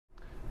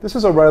This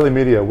is O'Reilly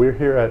Media. We're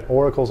here at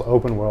Oracle's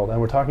OpenWorld,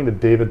 and we're talking to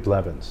David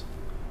Blevins.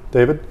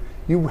 David,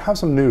 you have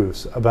some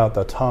news about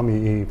the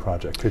TomEE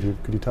project. Could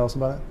you tell us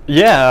about it?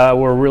 Yeah,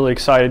 we're really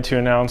excited to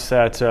announce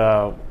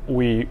that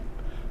we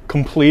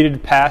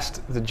completed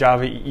past the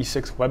JavaEE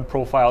 6 web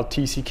profile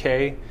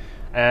TCK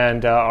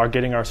and are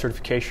getting our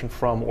certification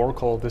from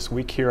Oracle this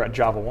week here at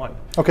JavaOne.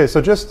 Okay,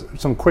 so just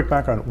some quick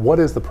background. What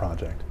is the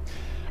project?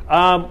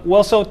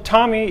 So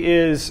TomEE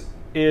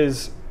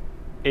is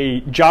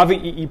a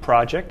JavaEE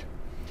project,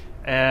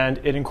 and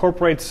it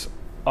incorporates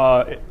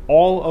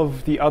all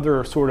of the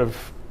other sort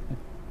of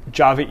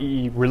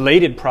JavaEE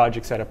related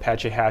projects that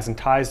Apache has and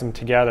ties them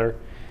together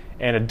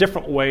in a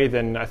different way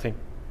than I think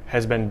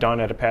has been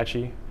done at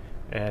Apache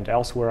and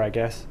elsewhere, I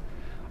guess.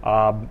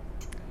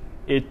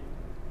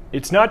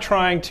 It's not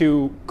trying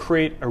to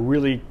create a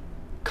really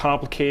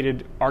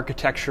complicated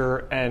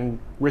architecture and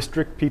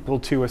restrict people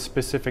to a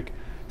specific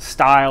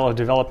style of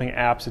developing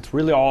apps. It's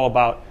really all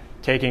about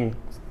taking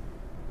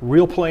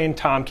real plain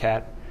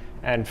Tomcat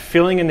and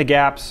filling in the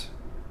gaps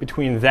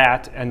between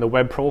that and the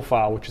web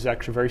profile, which is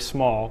actually very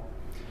small,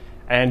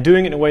 and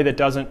doing it in a way that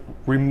doesn't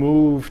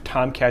remove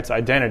Tomcat's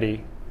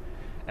identity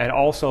and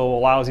also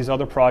allows these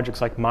other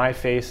projects like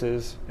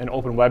MyFaces and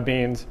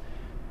OpenWebBeans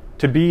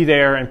to be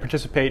there and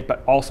participate,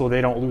 but also they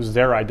don't lose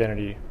their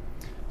identity.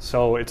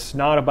 So it's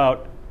not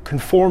about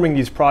conforming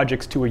these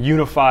projects to a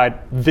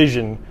unified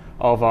vision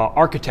of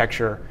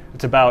architecture.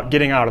 It's about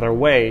getting out of their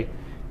way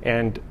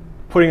and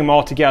putting them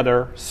all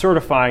together,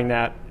 certifying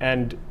that,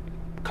 and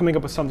coming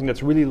up with something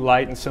that's really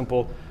light and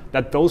simple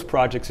that those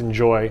projects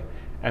enjoy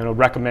and will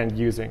recommend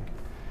using.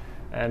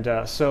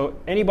 And so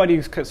anybody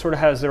who sort of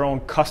has their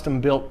own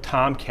custom-built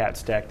Tomcat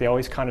stack, they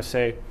always kind of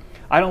say,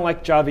 I don't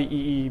like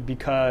JavaEE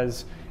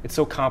because it's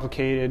so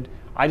complicated.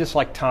 I just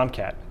like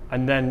Tomcat.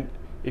 And then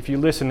if you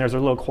listen, there's a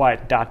little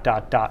quiet ...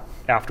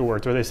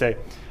 afterwards where they say,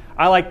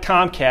 I like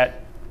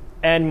Tomcat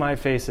and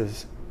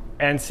MyFaces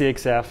and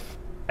CXF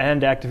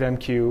and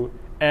ActiveMQ,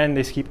 and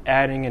they keep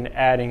adding and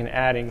adding and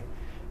adding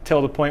till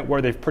the point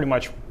where they've pretty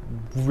much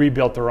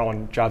rebuilt their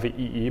own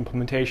JavaEE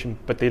implementation,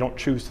 but they don't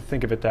choose to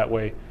think of it that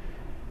way.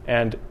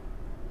 And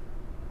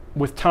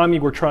with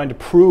TomEE, we're trying to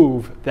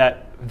prove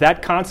that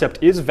that concept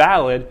is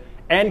valid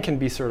and can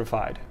be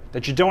certified,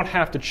 that you don't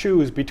have to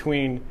choose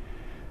between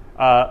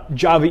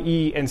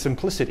JavaEE and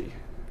simplicity,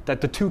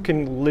 that the two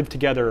can live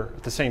together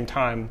at the same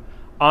time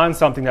on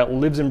something that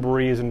lives and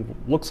breathes and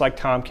looks like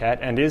Tomcat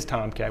and is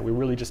Tomcat. We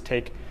really just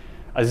take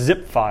a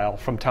zip file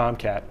from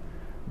Tomcat,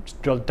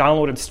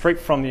 download it straight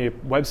from the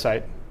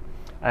website,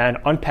 and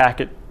unpack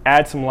it,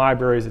 add some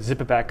libraries,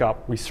 zip it back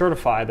up. We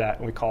certify that,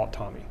 and we call it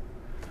TomEE.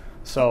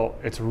 So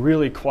it's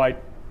really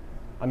quite,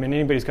 I mean,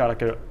 anybody's got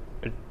like a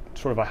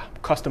sort of a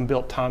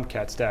custom-built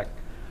Tomcat stack,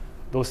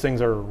 those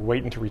things are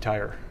waiting to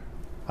retire.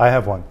 I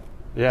have one.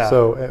 Yeah.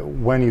 So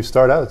when you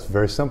start out, it's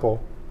very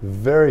simple.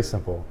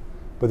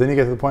 But then you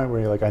get to the point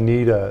where you're like, I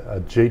need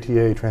a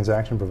JTA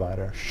transaction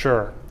provider.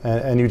 Sure.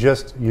 And you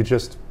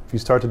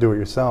start to do it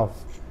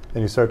yourself,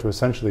 and you start to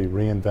essentially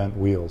reinvent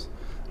wheels.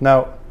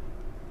 Now,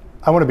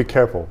 I want to be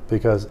careful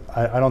because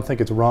I don't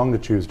think it's wrong to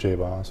choose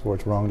JBoss or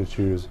it's wrong to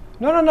choose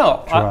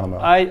Geronimo.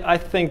 I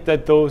think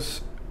that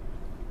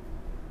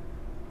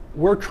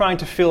we're trying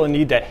to fill a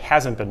need that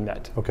hasn't been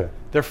met. Okay.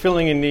 They're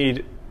filling a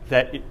need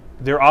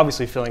they're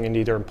obviously filling a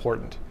need. They're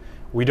important.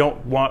 We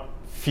don't want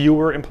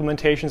fewer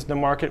implementations in the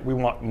market. We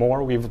want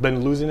more. We've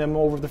been losing them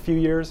over the few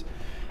years,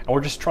 and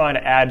we're just trying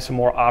to add some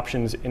more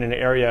options in an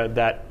area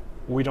that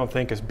we don't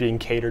think is being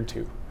catered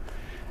to.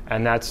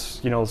 And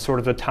that's, sort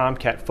of the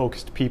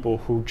Tomcat-focused people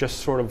who just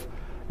sort of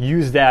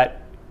use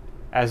that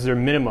as their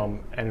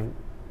minimum and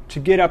to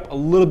get up a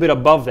little bit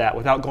above that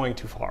without going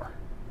too far.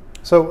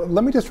 So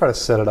let me just try to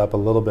set it up a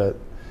little bit.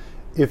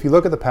 If you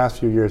look at the past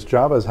few years,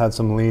 Java has had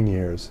some lean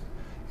years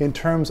in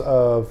terms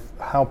of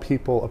how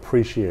people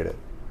appreciate it.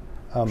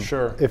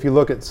 Sure. If you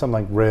look at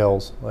something like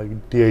Rails,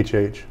 like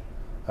DHH,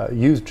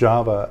 use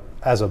Java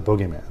as a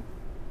boogeyman.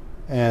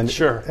 And,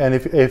 sure. And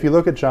if you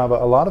look at Java,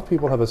 a lot of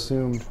people have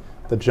assumed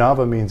that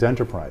Java means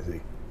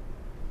enterprisey.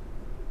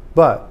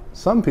 But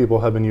some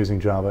people have been using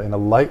Java in a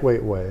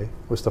lightweight way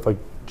with stuff like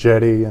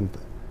Jetty and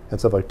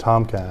stuff like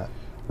Tomcat.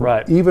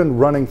 Right. Even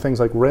running things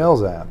like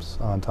Rails apps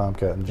on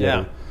Tomcat and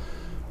Jetty. Yeah.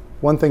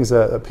 One thing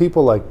that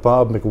people like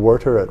Bob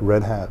McWhorter at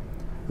Red Hat,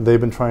 they've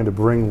been trying to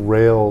bring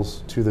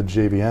Rails to the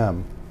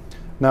JVM.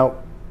 Now,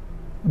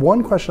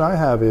 one question I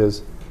have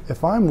is,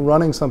 if I'm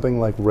running something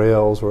like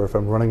Rails or if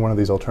I'm running one of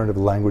these alternative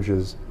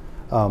languages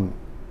on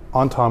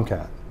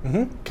Tomcat,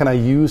 can I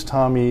use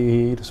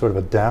TomEE to sort of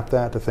adapt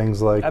that to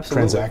things like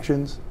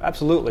transactions?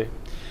 Absolutely.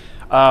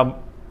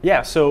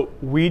 Yeah, so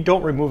we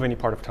don't remove any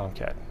part of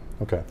Tomcat.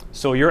 Okay.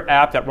 So your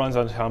app that runs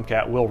on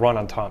Tomcat will run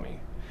on TomEE.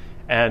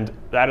 And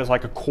that is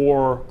like a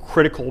core,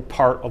 critical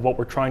part of what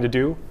we're trying to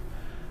do.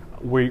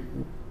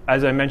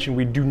 As I mentioned,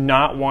 we do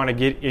not want to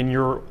get in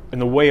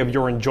the way of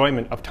your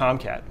enjoyment of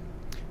Tomcat.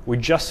 We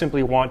just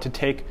simply want to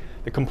take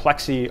the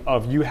complexity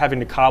of you having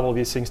to cobble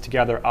these things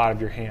together out of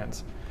your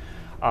hands.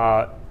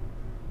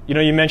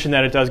 You mentioned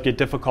that it does get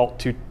difficult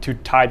to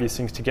tie these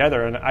things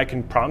together, and I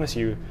can promise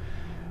you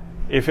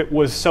If it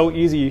was so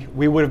easy,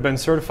 we would have been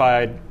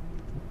certified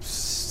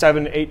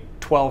 7,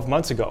 8, 12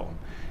 months ago.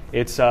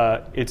 It's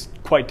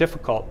quite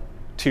difficult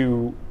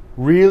to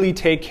really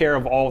take care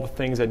of all the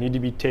things that need to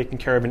be taken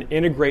care of and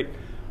integrate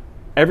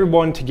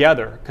everyone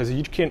together, because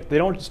they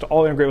don't just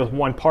all integrate with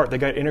one part. They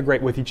got to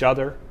integrate with each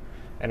other,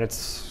 and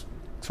it's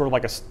sort of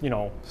like a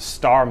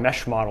star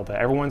mesh model that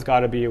everyone's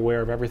got to be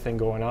aware of everything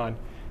going on,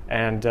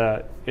 and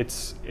it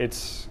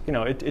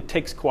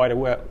takes quite a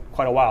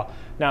while.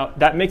 Now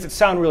that makes it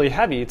sound really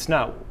heavy. It's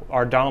not.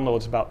 Our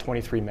download's about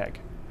 23 meg,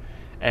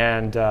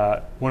 and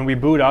when we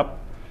boot up,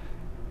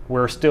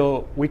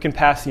 we can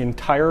pass the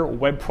entire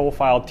web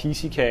profile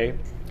TCK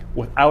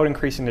without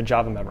increasing the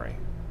Java memory.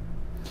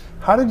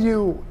 How did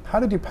you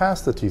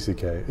pass the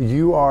TCK?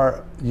 You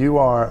are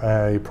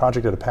a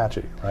project at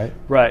Apache, right?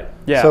 Right.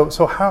 Yeah.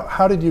 So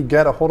how did you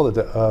get a hold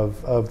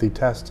of the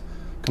test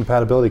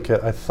compatibility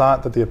kit? I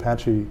thought that the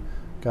Apache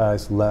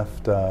guys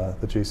left the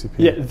JCP.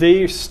 Yeah,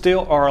 they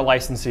still are a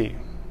licensee.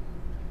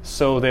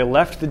 So they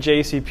left the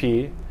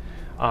JCP,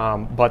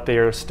 but they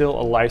are still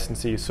a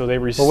licensee. So they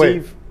receive.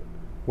 Well,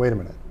 wait a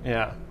minute.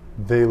 Yeah.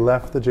 They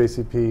left the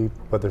JCP,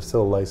 but they're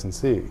still a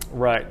licensee.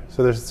 Right.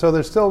 So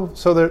they're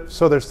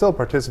still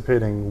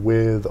participating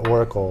with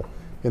Oracle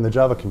in the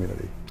Java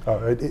community.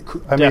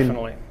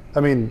 Definitely. I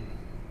mean,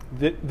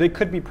 they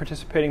could be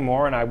participating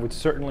more, and I would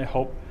certainly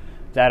hope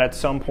that at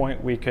some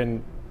point we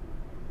can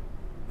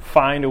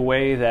find a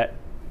way that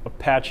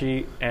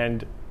Apache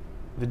and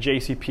the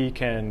JCP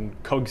can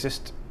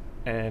coexist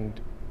and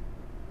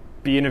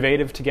be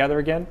innovative together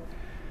again.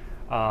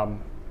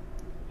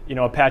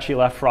 Apache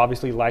left for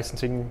obviously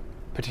licensing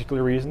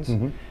particular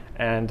reasons,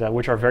 and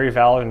which are very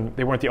valid, and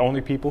they weren't the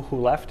only people who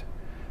left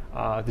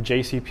the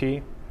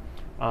JCP.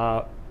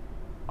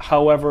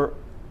 However,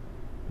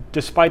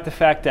 despite the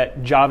fact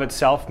that Java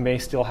itself may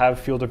still have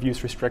field of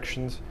use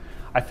restrictions,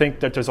 I think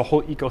that there's a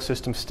whole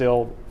ecosystem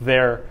still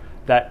there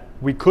that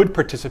we could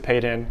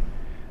participate in,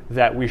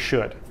 that we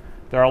should.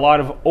 There are a lot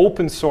of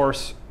open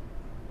source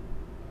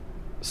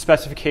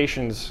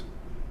specifications.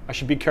 I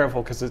should be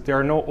careful because there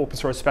are no open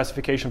source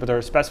specifications, but there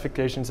are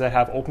specifications that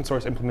have open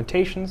source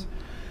implementations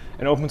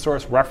and open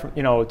source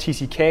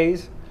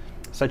TCKs,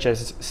 such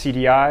as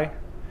CDI,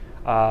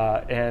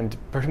 and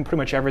pretty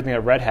much everything that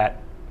Red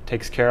Hat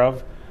takes care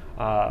of.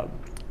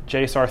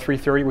 JSR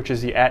 330, which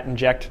is the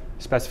 @inject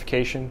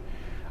specification,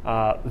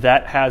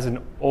 that has an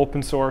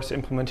open source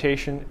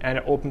implementation and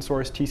an open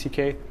source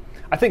TCK.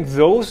 I think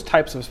those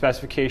types of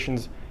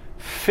specifications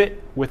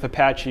fit with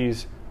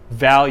Apache's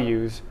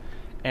values,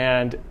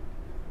 and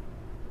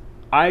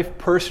I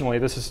personally,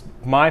 this is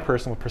my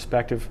personal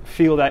perspective,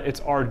 feel that it's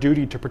our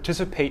duty to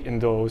participate in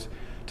those,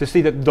 to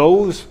see that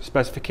those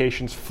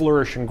specifications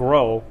flourish and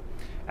grow,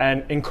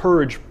 and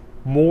encourage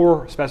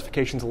more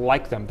specifications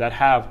like them that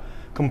have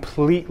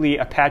completely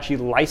Apache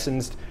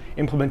licensed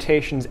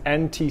implementations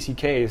and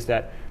TCKs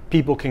that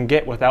people can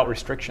get without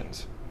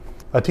restrictions.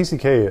 A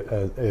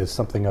TCK is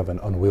something of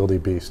an unwieldy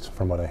beast,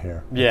 from what I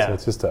hear. Yeah,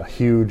 it's just a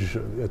huge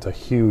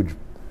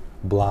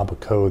blob of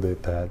code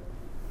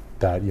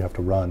that you have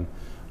to run.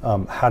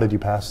 How did you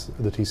pass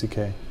the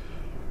TCK?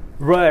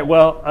 Right.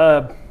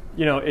 Well,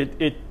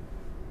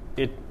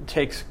 it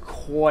takes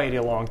quite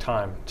a long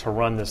time to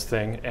run this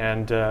thing,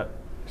 and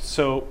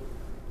so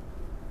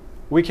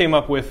we came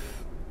up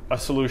with a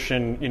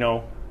solution,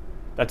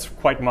 that's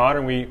quite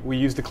modern. We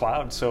use the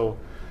cloud, so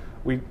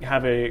we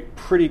have a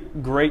pretty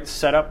great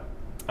setup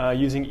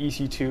using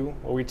EC2,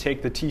 where we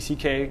take the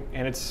TCK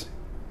and its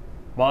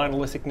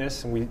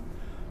monolithicness, and we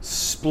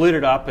split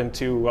it up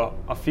into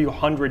a few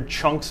hundred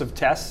chunks of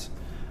tests.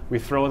 We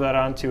throw that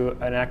onto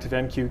an active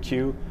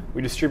MQQ.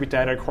 We distribute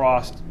that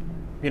across,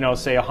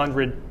 say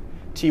 100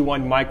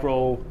 T1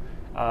 micro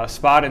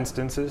spot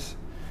instances,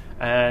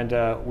 and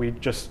we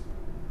just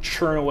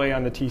churn away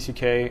on the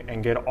TCK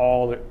and get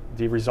all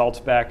the results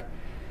back.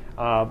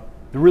 The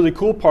really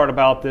cool part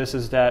about this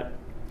is that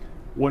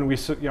when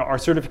our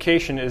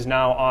certification is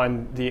now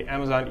on the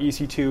Amazon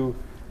EC2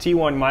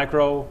 T1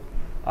 micro,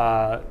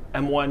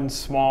 M1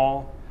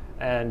 small,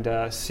 and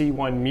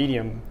C1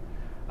 medium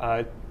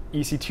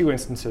EC2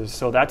 instances.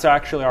 So that's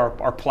actually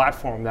our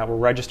platform that we're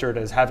registered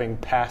as having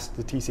passed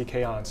the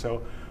TCK on.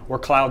 So we're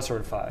cloud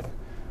certified.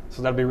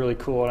 So that'd be really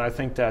cool. And I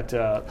think that...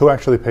 Who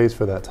actually pays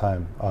for that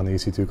time on the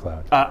EC2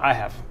 cloud? I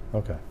have.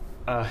 Okay.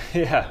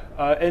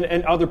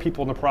 And other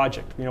people in the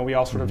project. We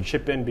all sort of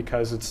chip in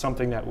because it's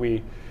something that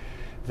we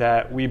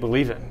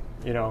believe in.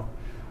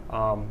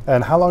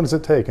 And how long does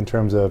it take in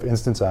terms of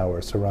instance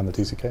hours to run the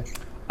TCK?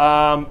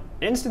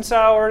 Instance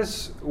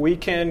hours, we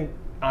can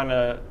on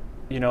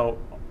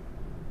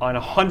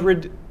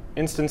 100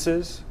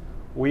 instances,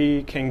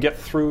 we can get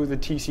through the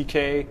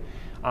TCK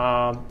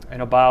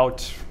in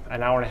about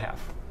an hour and a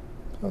half.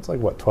 That's like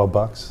what,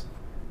 $12?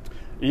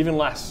 Even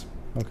less.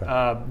 Okay.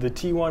 The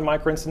T1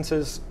 micro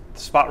instances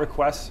spot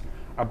requests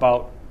are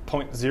about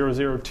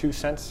 0.002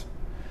 cents,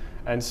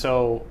 and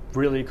so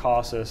really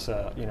costs us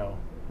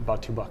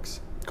about $2.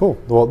 Cool.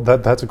 Well,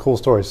 that's a cool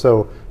story.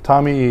 So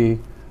TomEE,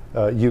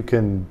 you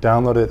can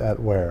download it at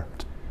where?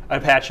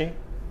 Apache.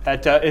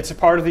 It's a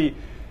part of the,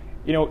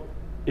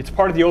 it's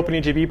part of the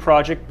OpenEJB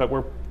project, but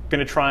we're going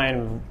to try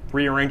and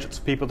rearrange it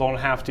so people don't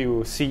have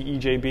to see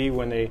EJB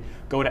when they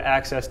go to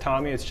access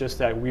TomEE. It's just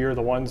that we are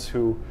the ones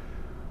who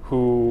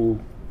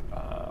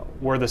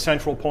were the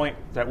central point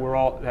that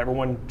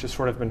everyone just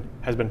sort of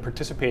has been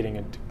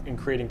participating in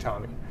creating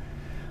TomEE.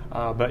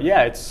 But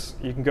yeah,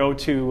 you can go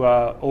to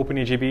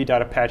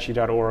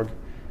openejb.apache.org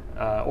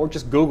or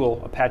just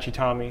Google Apache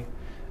TomEE,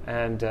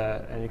 and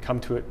you come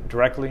to it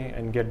directly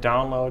and get a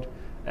download.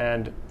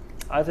 And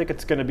I think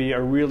it's going to be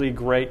a really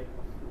great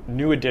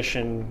new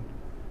addition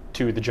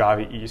to the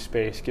JavaEE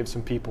space, give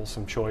some people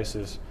some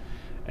choices.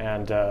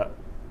 And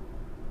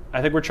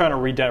I think we're trying to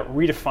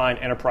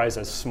redefine enterprise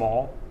as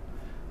small.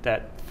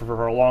 That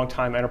for a long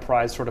time,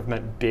 enterprise sort of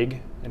meant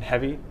big and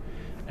heavy.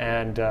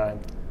 And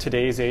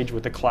today's age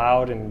with the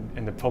cloud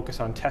and the focus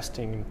on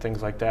testing and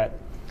things like that,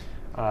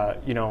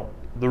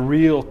 the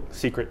real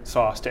secret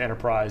sauce to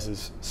enterprise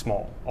is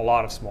small, a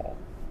lot of small,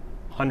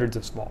 hundreds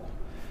of small.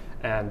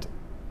 And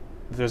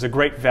there's a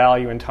great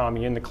value in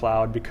TomEE in the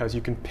cloud because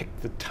you can pick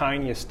the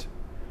tiniest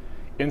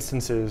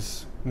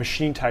instances,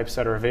 machine types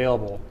that are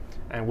available,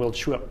 and we'll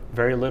chew up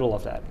very little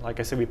of that. Like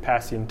I said, we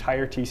pass the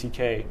entire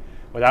TCK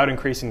without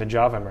increasing the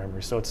Java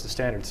memory, so it's the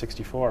standard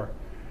 64.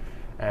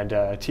 And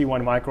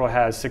T1 Micro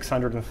has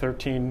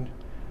 613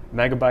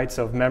 megabytes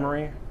of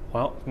memory.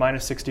 Well,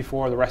 minus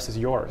 64, the rest is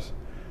yours.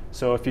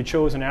 So if you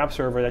chose an app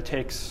server that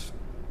takes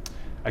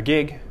a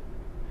gig,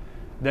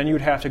 then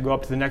you'd have to go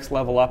up to the next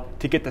level up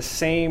to get the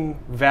same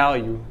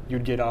value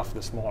you'd get off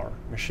the smaller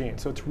machine.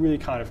 So it's really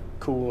kind of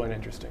cool and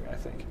interesting, I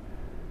think.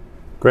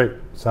 Great.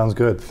 Sounds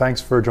good. Thanks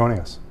for joining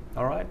us.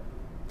 All right.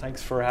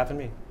 Thanks for having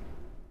me.